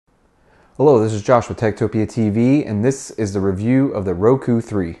Hello, this is Josh with TektopiaTV, and this is the review of the Roku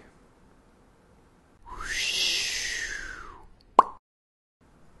 3.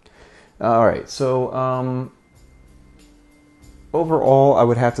 Alright, so overall I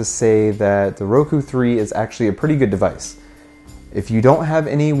would have to say that the Roku 3 is actually a pretty good device. If you don't have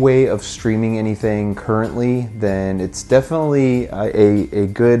any way of streaming anything currently, then it's definitely a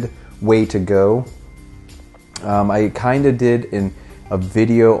good way to go. I kind of did a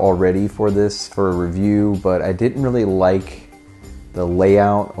video already for this for a review, but I didn't really like the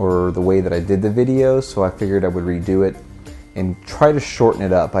layout or the way that I did the video, so I figured I would redo it and try to shorten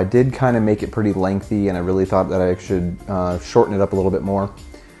it up. I did kind of make it pretty lengthy, and I really thought that I should shorten it up a little bit more.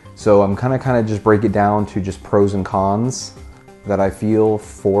 So I'm kind of just break it down to just pros and cons that I feel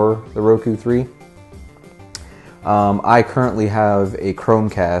for the Roku 3. I currently have a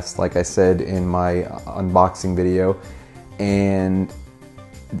Chromecast, like I said in my unboxing video, and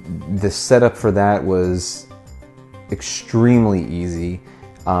the setup for that was extremely easy.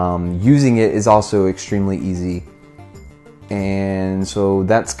 Using it is also extremely easy, and so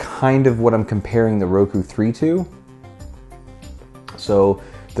that's kind of what I'm comparing the Roku 3 to. So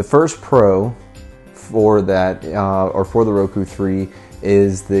the first pro for that, or for the Roku 3,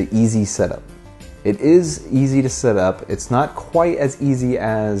 is the easy setup. It is easy to set up. It's not quite as easy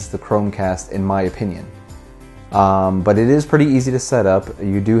as the Chromecast in my opinion. But it is pretty easy to set up.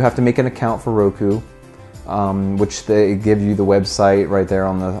 You do have to make an account for Roku, which they give you the website right there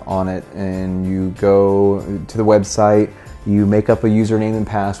on it, and you go to the website, you make up a username and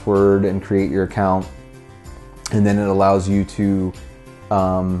password and create your account, and then it allows you to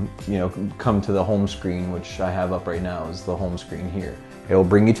come to the home screen, which I have up right now is the home screen here. It'll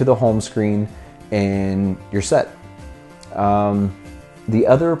bring you to the home screen and you're set. The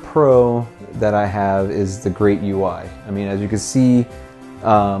other pro that I have is the great UI. I mean, as you can see,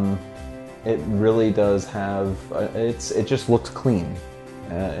 it really does have, it just looks clean.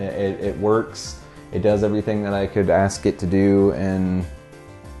 It works, it does everything that I could ask it to do, and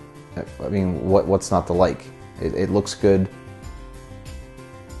I mean, what's not to like? It looks good.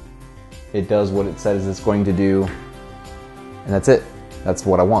 It does what it says it's going to do, and that's it. That's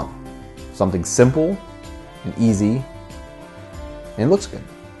what I want. Something simple and easy, and it looks good.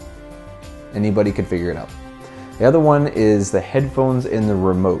 Anybody could figure it out. The other one is the headphones in the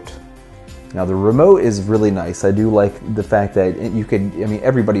remote. Now the remote is really nice. I do like the fact that you could, I mean,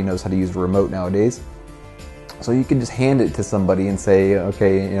 everybody knows how to use a remote nowadays. So you can just hand it to somebody and say,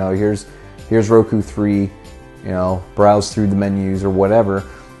 okay, here's Roku 3, browse through the menus or whatever,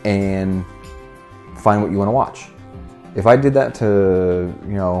 and find what you want to watch. If I did that to,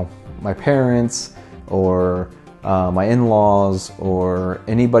 my parents or my in-laws or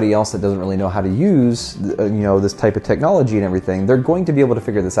anybody else that doesn't really know how to use, this type of technology and everything, they're going to be able to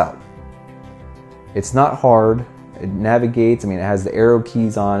figure this out. It's not hard. It navigates. I mean, it has the arrow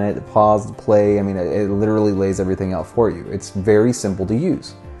keys on it, the pause, the play. I mean, it literally lays everything out for you. It's very simple to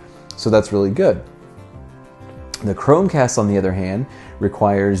use. So that's really good. The Chromecast, on the other hand,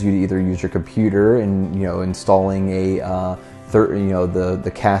 requires you to either use your computer and installing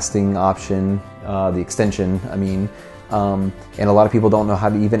the casting option, the extension. I mean, and a lot of people don't know how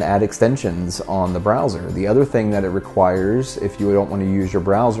to even add extensions on the browser. The other thing that it requires, if you don't want to use your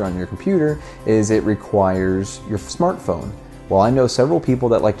browser on your computer, is it requires your smartphone. Well, I know several people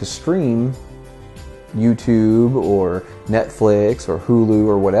that like to stream YouTube or Netflix or Hulu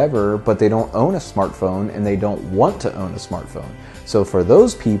or whatever, but they don't own a smartphone and they don't want to own a smartphone. So for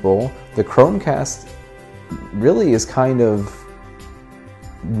those people, the Chromecast really is kind of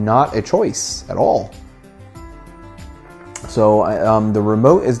not a choice at all. So the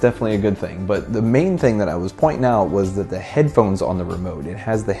remote is definitely a good thing, but the main thing that I was pointing out was that the headphones on the remote, it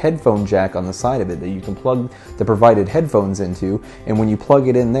has the headphone jack on the side of it that you can plug the provided headphones into, and when you plug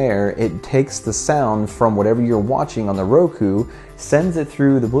it in there, it takes the sound from whatever you're watching on the Roku, sends it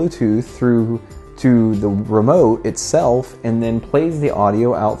through the Bluetooth through to the remote itself, and then plays the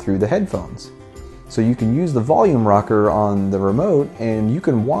audio out through the headphones. So you can use the volume rocker on the remote, and you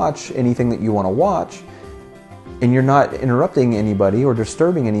can watch anything that you want to watch, and you're not interrupting anybody or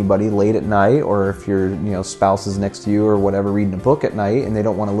disturbing anybody late at night, or if your spouse is next to you or whatever reading a book at night and they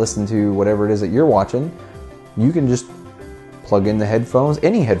don't want to listen to whatever it is that you're watching, you can just plug in the headphones,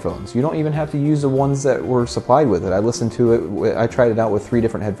 any headphones. You don't even have to use the ones that were supplied with it. I listened to it, I tried it out with 3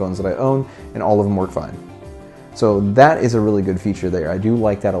 different headphones that I own, and all of them work fine. So that is a really good feature there. I do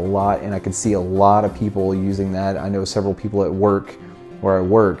like that a lot, and I can see a lot of people using that. I know several people at work, where I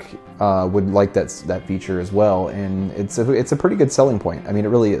work, would like that feature as well, and it's a pretty good selling point. I mean, it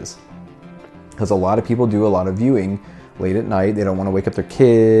really is, because a lot of people do a lot of viewing late at night, they don't want to wake up their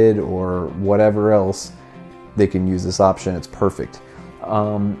kid or whatever else, they can use this option. It's perfect.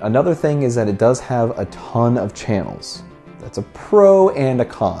 Another thing is that it does have a ton of channels. That's a pro and a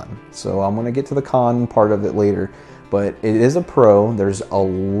con. So I'm going to get to the con part of it later, but it is a pro. There's a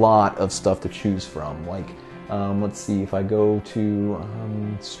lot of stuff to choose from. Like, let's see, if I go to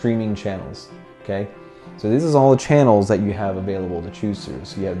streaming channels, okay? So this is all the channels that you have available to choose through.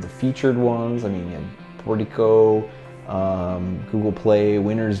 So you have the featured ones. I mean, you have Portico, Google Play,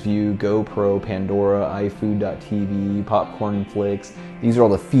 Winner's View, GoPro, Pandora, iFood.tv, Popcorn Flicks. These are all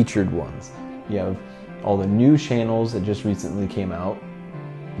the featured ones. You have all the new channels that just recently came out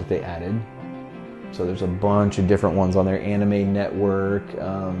that they added. So there's a bunch of different ones on there. Anime Network,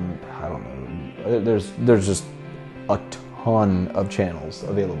 I don't know. There's just a ton of channels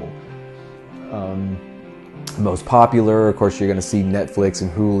available. Most popular, of course, you're going to see Netflix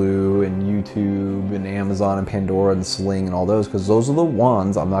and Hulu and YouTube and Amazon and Pandora and Sling and all those, because those are the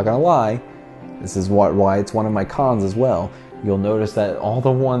ones, I'm not going to lie, this is why it's one of my cons as well. You'll notice that all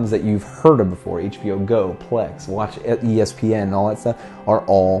the ones that you've heard of before, HBO Go, Plex, Watch ESPN, and all that stuff, are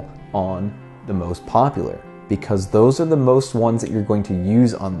all on the most popular, because those are the most ones that you're going to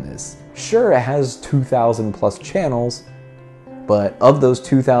use on this. Sure, it has 2,000 plus channels, but of those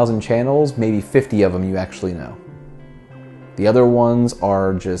 2,000 channels, maybe 50 of them you actually know. The other ones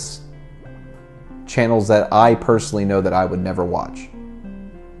are just channels that I personally know that I would never watch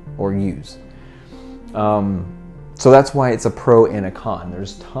or use. So that's why it's a pro and a con.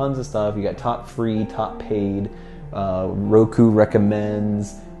 There's tons of stuff. You got top free, top paid. Roku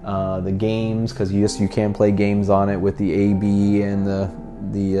recommends the games, because yes, you can play games on it with the AB and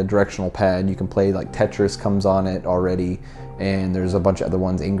the directional pad. You can play, like Tetris comes on it already, and there's a bunch of other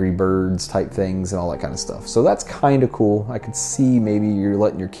ones, Angry Birds type things and all that kind of stuff. So that's kind of cool. I could see maybe you're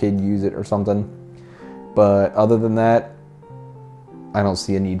letting your kid use it or something, but other than that, I don't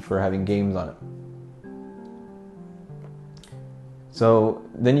see a need for having games on it. So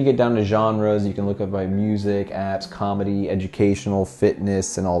then you get down to genres. You can look up by music, apps, comedy, educational,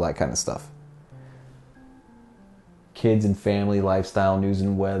 fitness, and all that kind of stuff. Kids and family, lifestyle, news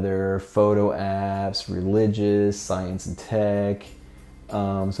and weather, photo apps, religious, science and tech.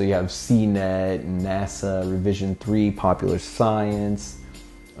 So you have CNET, NASA, Revision 3, Popular Science,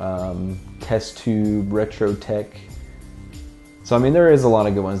 Test Tube, Retro Tech. So I mean, there is a lot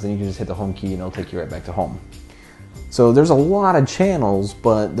of good ones. Then you can just hit the home key and it'll take you right back to home. So there's a lot of channels,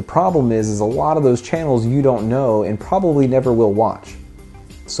 but the problem is a lot of those channels you don't know and probably never will watch.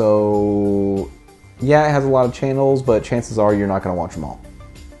 So yeah, it has a lot of channels, but chances are you're not going to watch them all.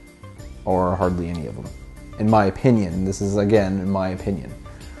 Or hardly any of them. In my opinion. This is, again, in my opinion.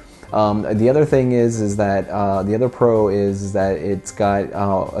 The other thing is that the other pro is that it's got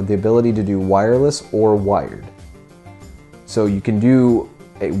the ability to do wireless or wired. So you can do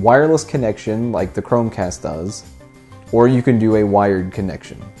a wireless connection like the Chromecast does, or you can do a wired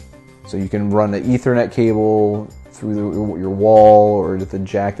connection. So you can run an Ethernet cable through your wall, or the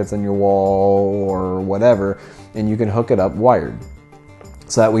jack that's on your wall, or whatever, and you can hook it up wired.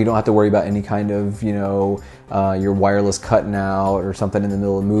 So that way you don't have to worry about any kind of, your wireless cutting out or something in the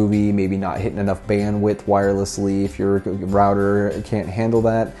middle of the movie, maybe not hitting enough bandwidth wirelessly. If your router can't handle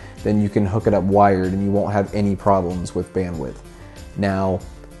that, then you can hook it up wired and you won't have any problems with bandwidth. Now,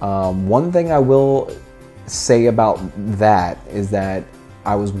 one thing I will say about that is that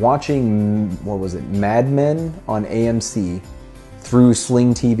I was watching, what was it, Mad Men on AMC through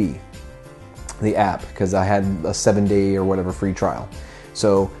Sling TV, the app, because I had a 7-day or whatever free trial.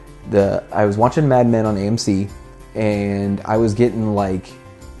 So I was watching Mad Men on AMC, and I was getting like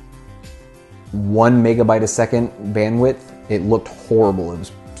 1 megabyte a second bandwidth. It looked horrible. It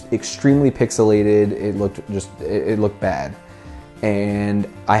was extremely pixelated. It looked bad. And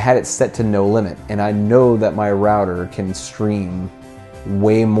I had it set to no limit, and I know that my router can stream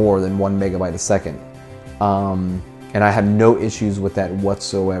way more than 1 megabyte a second. And I have no issues with that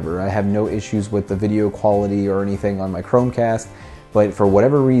whatsoever. I have no issues with the video quality or anything on my Chromecast, but for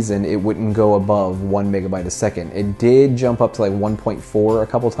whatever reason, it wouldn't go above 1 megabyte a second. It did jump up to like 1.4 a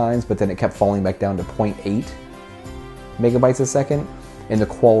couple times, but then it kept falling back down to 0.8 megabytes a second, and the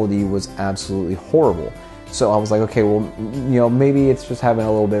quality was absolutely horrible. So I was like, okay, well, maybe it's just having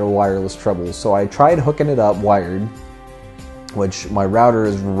a little bit of wireless trouble. So I tried hooking it up wired, which my router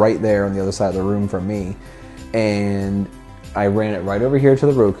is right there on the other side of the room from me. And I ran it right over here to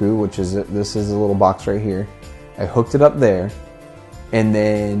the Roku, which is, this is a little box right here. I hooked it up there, and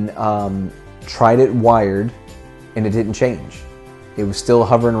then tried it wired, and it didn't change. it was still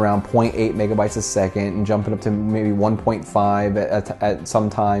hovering around 0.8 megabytes a second and jumping up to maybe 1.5 at some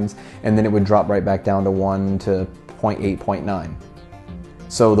times, and then it would drop right back down to 1 to 0.8, 0.9.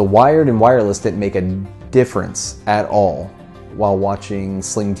 So the wired and wireless didn't make a difference at all while watching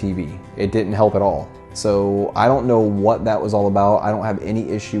Sling TV. It didn't help at all. So I don't know what that was all about. I don't have any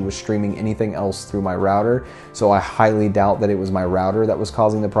issue with streaming anything else through my router, so I highly doubt that it was my router that was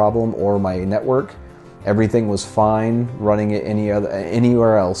causing the problem or my network. Everything was fine running it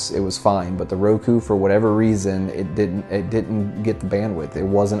anywhere else. It was fine, but the Roku, for whatever reason, it didn't get the bandwidth. It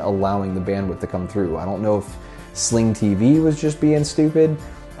wasn't allowing the bandwidth to come through. I don't know if Sling TV was just being stupid.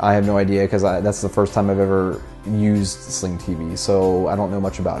 I have no idea, because that's the first time I've ever used Sling TV, so I don't know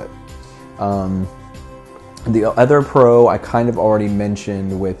much about it. The other pro I kind of already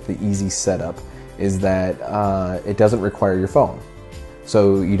mentioned with the easy setup is that it doesn't require your phone.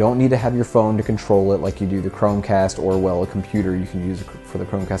 So you don't need to have your phone to control it like you do the Chromecast, or well, a computer you can use for the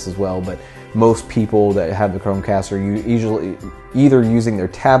Chromecast as well, but most people that have the Chromecast are usually either using their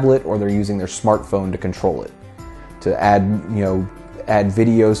tablet or they're using their smartphone to control it, to add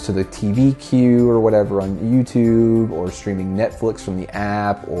videos to the TV queue or whatever on YouTube, or streaming Netflix from the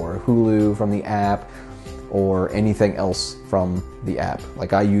app, or Hulu from the app, or anything else from the app.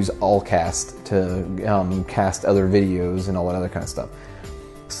 Like I use Allcast to cast other videos and all that other kind of stuff.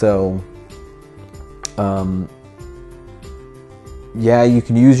 So, yeah, you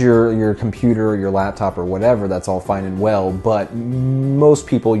can use your computer or your laptop or whatever, that's all fine and well, but most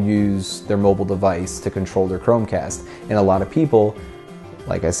people use their mobile device to control their Chromecast. And a lot of people,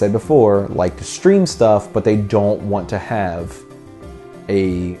 like I said before, like to stream stuff, but they don't want to have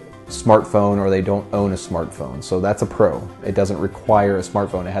a smartphone, or they don't own a smartphone. So that's a pro. It doesn't require a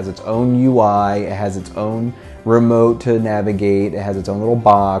smartphone. It has its own UI, it has its own remote to navigate, it has its own little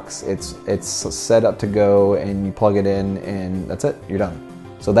box, it's set up to go, and you plug it in and that's it, you're done.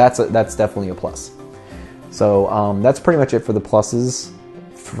 So that's definitely a plus. So that's pretty much it for the pluses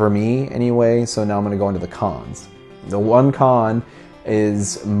for me anyway. So now I'm going to go into the cons. The one con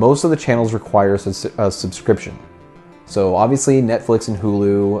is most of the channels require a subscription. So obviously Netflix and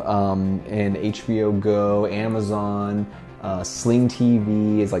Hulu, and HBO Go, Amazon, Sling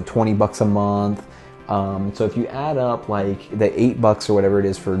TV is like $20 a month. So if you add up like the $8 or whatever it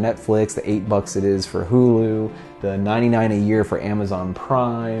is for Netflix, the $8 it is for Hulu, the $99 a year for Amazon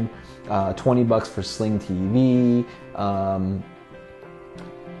Prime, $20 for Sling TV.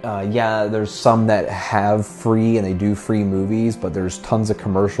 Yeah, there's some that have free and they do free movies, but there's tons of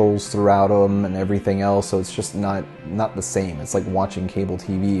commercials throughout them and everything else, so it's just not the same. It's like watching cable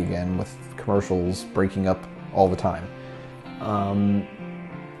TV again with commercials breaking up all the time.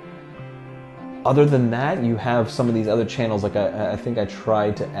 Other than that, you have some of these other channels, like I think I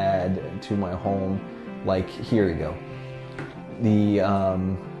tried to add to my home, like here you go. The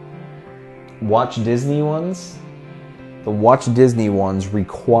Watch Disney ones. The Watch Disney ones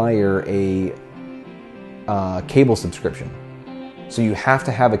require a cable subscription. So you have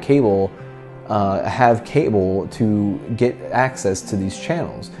to have a cable, to get access to these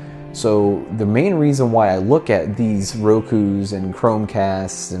channels. So the main reason why I look at these Rokus and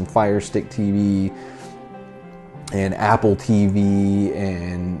Chromecasts and Fire Stick TV and Apple TV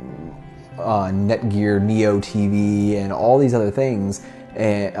and Netgear Neo TV and all these other things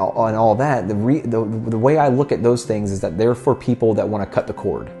and all that, the way I look at those things is that they're for people that want to cut the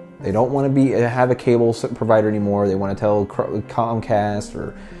cord. They don't want to have a cable provider anymore. They want to tell Comcast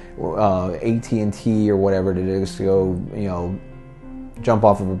or AT&T or whatever to just go, jump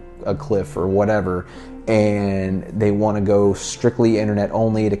off of a cliff or whatever, and they want to go strictly internet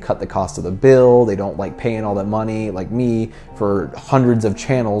only to cut the cost of the bill. They don't like paying all that money, like me, for hundreds of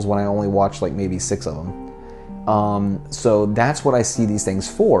channels when I only watch like maybe 6 of them. So that's what I see these things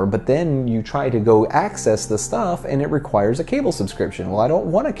for. But then you try to go access the stuff and it requires a cable subscription. Well, I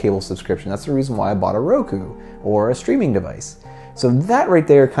don't want a cable subscription. That's the reason why I bought a Roku or a streaming device. So that right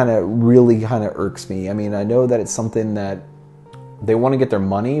there really irks me. I mean, I know that it's something that they want to get their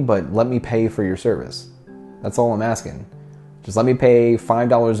money, but let me pay for your service. That's all I'm asking. Just let me pay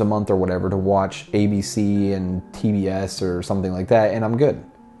 $5 a month or whatever to watch ABC and TBS or something like that, and I'm good.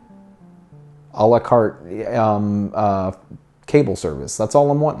 A la carte cable service. That's all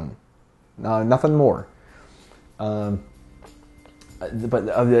I'm wanting. Nothing more. But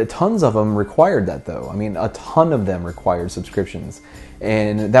tons of them required that, though. I mean, a ton of them required subscriptions.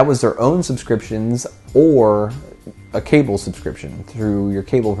 And that was their own subscriptions or a cable subscription through your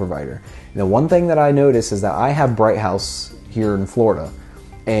cable provider. And the one thing that I noticed is that I have Bright House here in Florida,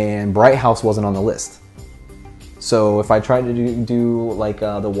 and Bright House wasn't on the list. So if I tried to do like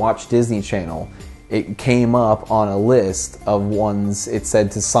the Watch Disney channel, it came up on a list of ones. It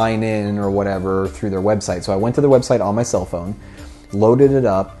said to sign in or whatever through their website. So I went to their website on my cell phone, loaded it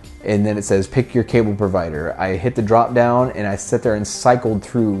up, and then it says pick your cable provider. I hit the drop down and I sat there and cycled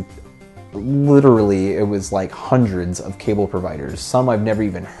through, literally it was like hundreds of cable providers. Some I've never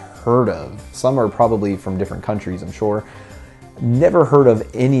even heard of. Some are probably from different countries, I'm sure. Never heard of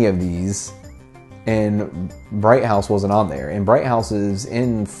any of these, and Bright House wasn't on there. And Bright House is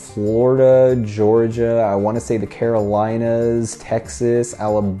in Florida, Georgia, I want to say the Carolinas, Texas,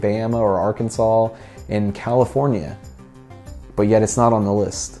 Alabama or Arkansas, and California. But yet it's not on the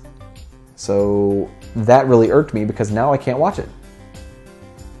list. So that really irked me, because now I can't watch it.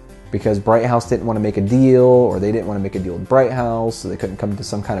 Because Bright House didn't want to make a deal, or they didn't want to make a deal with Bright House, so they couldn't come to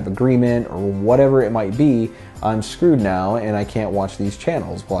some kind of agreement, or whatever it might be. I'm screwed now, and I can't watch these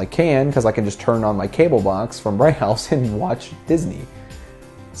channels. Well, I can, because I can just turn on my cable box from Bright House and watch Disney.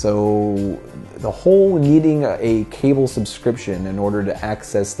 So the whole needing a cable subscription in order to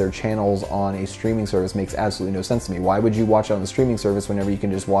access their channels on a streaming service makes absolutely no sense to me. Why would you watch it on the streaming service whenever you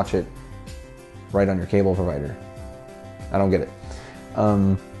can just watch it right on your cable provider? I don't get it.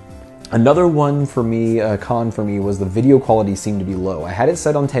 Another one for me, a con for me, was the video quality seemed to be low. I had it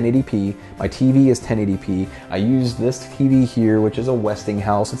set on 1080p. My TV is 1080p. I use this TV here, which is a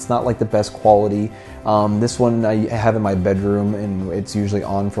Westinghouse. It's not like the best quality. This one I have in my bedroom, and it's usually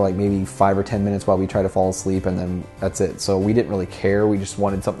on for like maybe 5 or 10 minutes while we try to fall asleep, and then that's it. So we didn't really care. We just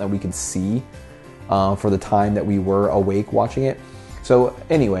wanted something that we could see for the time that we were awake watching it. So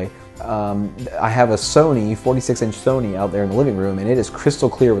anyway, I have a Sony, 46-inch Sony out there in the living room, and it is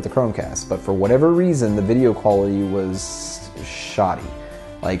crystal clear with the Chromecast. But for whatever reason, the video quality was shoddy.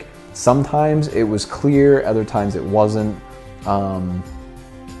 Like, sometimes it was clear, other times it wasn't. And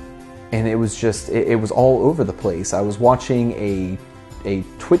it was just, it was all over the place. I was watching a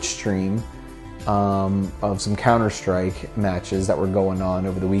Twitch stream of some Counter-Strike matches that were going on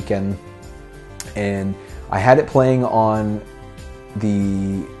over the weekend. And I had it playing on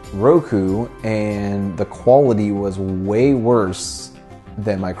the Roku, and the quality was way worse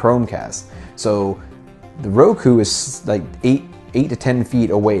than my Chromecast. So the Roku is like 8 to 10 feet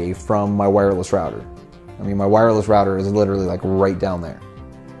away from my wireless router. I mean, my wireless router is literally like right down there,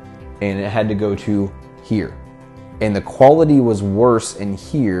 and it had to go to here, and the quality was worse in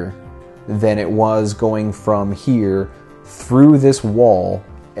here than it was going from here through this wall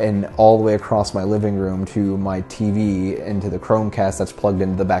and all the way across my living room to my TV and to the Chromecast that's plugged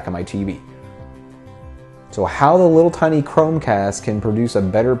into the back of my TV. So how the little tiny Chromecast can produce a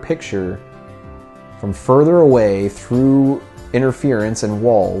better picture from further away through interference and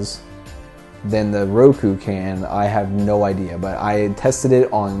walls than the Roku can, I have no idea. But I tested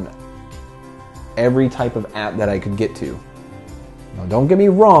it on every type of app that I could get to. Now, don't get me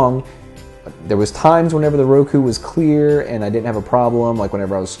wrong, there was times whenever the Roku was clear and I didn't have a problem, like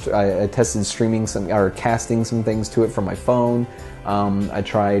whenever I tested streaming or casting some things to it from my phone. I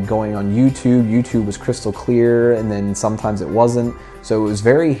tried going on YouTube. YouTube was crystal clear, and then sometimes it wasn't. So it was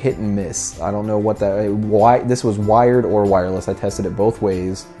very hit and miss. I don't know why this was wired or wireless. I tested it both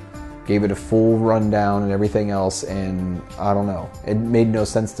ways, gave it a full rundown and everything else, and I don't know. It made no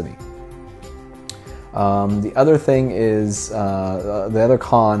sense to me. The other thing is, the other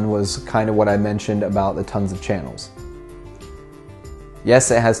con was kind of what I mentioned about the tons of channels.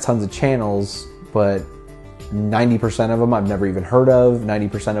 Yes, it has tons of channels, but 90% of them I've never even heard of.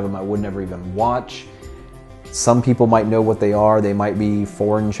 90% of them I would never even watch. Some people might know what they are. They might be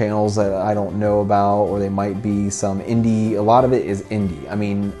foreign channels that I don't know about, or they might be some indie. A lot of it is indie. I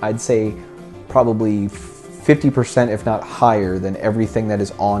mean, I'd say probably 50%, if not higher, than everything that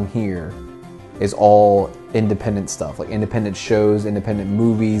is on here is all independent stuff, like independent shows, independent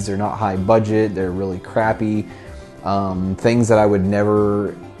movies. They're not high budget, they're really crappy. Things that I would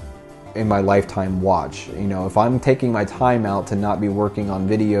never in my lifetime watch. You know, if I'm taking my time out to not be working on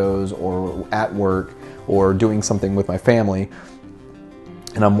videos or at work or doing something with my family,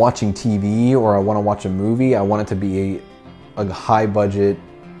 and I'm watching TV or I want to watch a movie, I want it to be a high budget,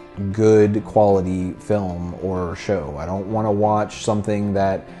 good quality film or show. I don't want to watch something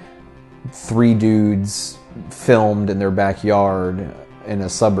that 3 dudes filmed in their backyard in a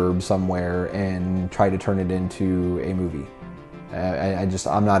suburb somewhere and try to turn it into a movie.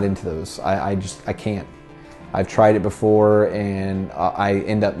 I'm not into those. I can't. I've tried it before, and I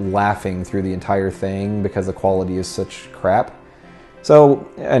end up laughing through the entire thing because the quality is such crap. So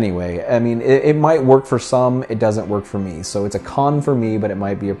anyway, I mean, it might work for some, it doesn't work for me. So it's a con for me, but it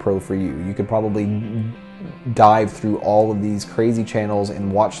might be a pro for you. You could probably dive through all of these crazy channels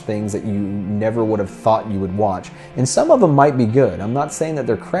and watch things that you never would have thought you would watch. And some of them might be good. I'm not saying that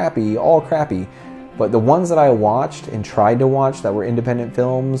they're crappy, all crappy, But the ones that I watched and tried to watch that were independent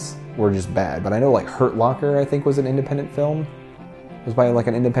films were just bad. But I know like Hurt Locker, I think, was an independent film. It was by like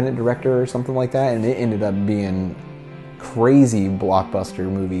an independent director or something like that, and it ended up being crazy blockbuster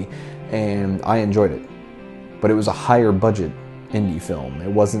movie, and I enjoyed it. But it was a higher budget indie film. It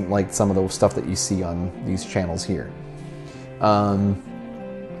wasn't like some of the stuff that you see on these channels here.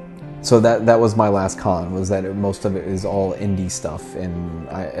 So that was my last con, was that most of it is all indie stuff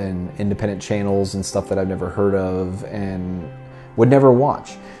and independent channels and stuff that I've never heard of and would never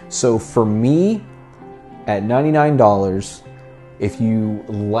watch. So for me, at $99, if you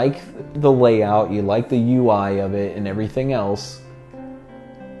like the layout, you like the UI of it and everything else,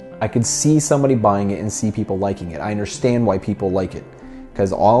 I could see somebody buying it and see people liking it. I understand why people like it,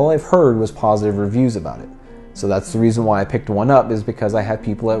 because all I've heard was positive reviews about it. So that's the reason why I picked one up, is because I have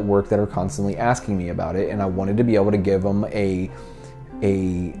people at work that are constantly asking me about it, and I wanted to be able to give them a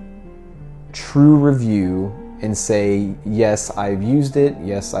true review and say, yes, I've used it,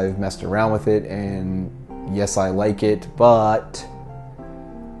 yes, I've messed around with it, and yes, I like it, but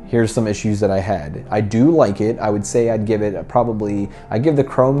here's some issues that I had. I do like it. I would say I'd give it I'd give the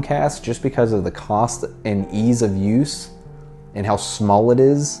Chromecast, just because of the cost and ease of use and how small it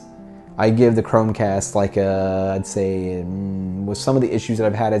is. I give the Chromecast like I'd say, with some of the issues that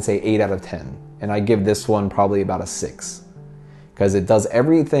I've had, I'd say 8 out of 10. And I give this one probably about a 6. Because it does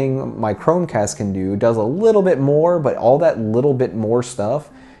everything my Chromecast can do, does a little bit more, but all that little bit more stuff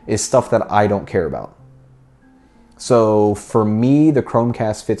is stuff that I don't care about. So for me, the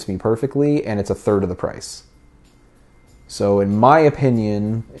Chromecast fits me perfectly, and it's a third of the price. So in my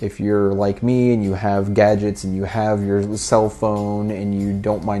opinion, if you're like me and you have gadgets and you have your cell phone and you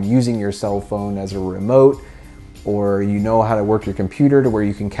don't mind using your cell phone as a remote, or you know how to work your computer to where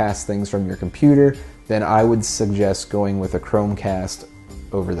you can cast things from your computer, then I would suggest going with a Chromecast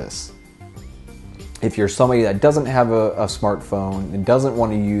over this. If you're somebody that doesn't have a smartphone and doesn't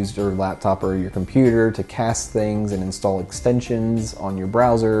want to use your laptop or your computer to cast things and install extensions on your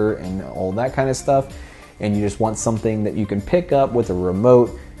browser and all that kind of stuff, and you just want something that you can pick up with a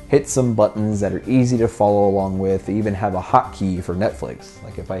remote, hit some buttons that are easy to follow along with, even have a hotkey for Netflix.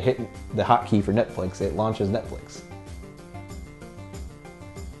 Like if I hit the hotkey for Netflix, it launches Netflix.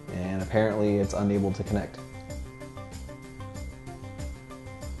 And apparently it's unable to connect.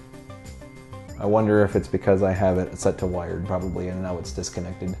 I wonder if it's because I have it set to wired, probably, and now it's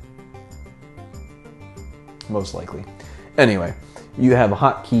disconnected. Most likely. Anyway, you have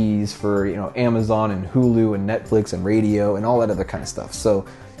hotkeys for, you know, Amazon and Hulu and Netflix and radio and all that other kind of stuff. So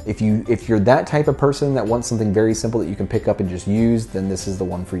if you're that type of person that wants something very simple that you can pick up and just use, then this is the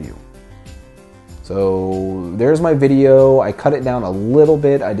one for you. So there's my video. I cut it down a little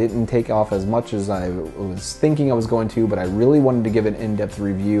bit. I didn't take off as much as I was thinking I was going to, but I really wanted to give an in-depth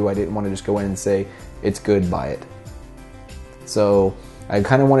review. I didn't want to just go in and say, it's good, buy it. So I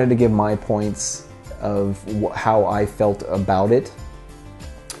kind of wanted to give my points of how I felt about it.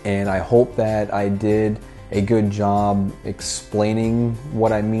 And I hope that I did a good job explaining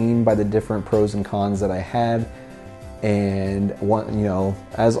what I mean by the different pros and cons that I had. And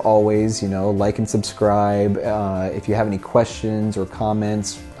as always, like and subscribe. If you have any questions or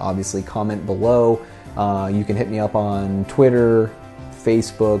comments, obviously comment below. You can hit me up on Twitter,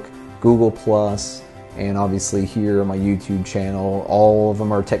 Facebook, Google+, and obviously here on my YouTube channel. All of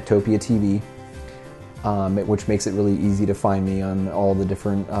them are TektopiaTV, which makes it really easy to find me on all the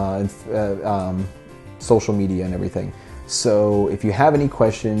different social media and everything. So if you have any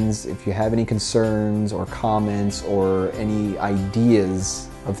questions, if you have any concerns or comments or any ideas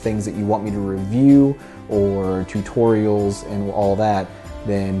of things that you want me to review or tutorials and all that,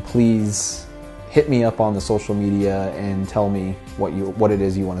 then please hit me up on the social media and tell me what it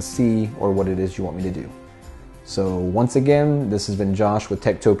is you want to see or what it is you want me to do. So once again, this has been Josh with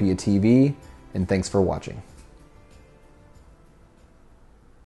TektopiaTV, and thanks for watching.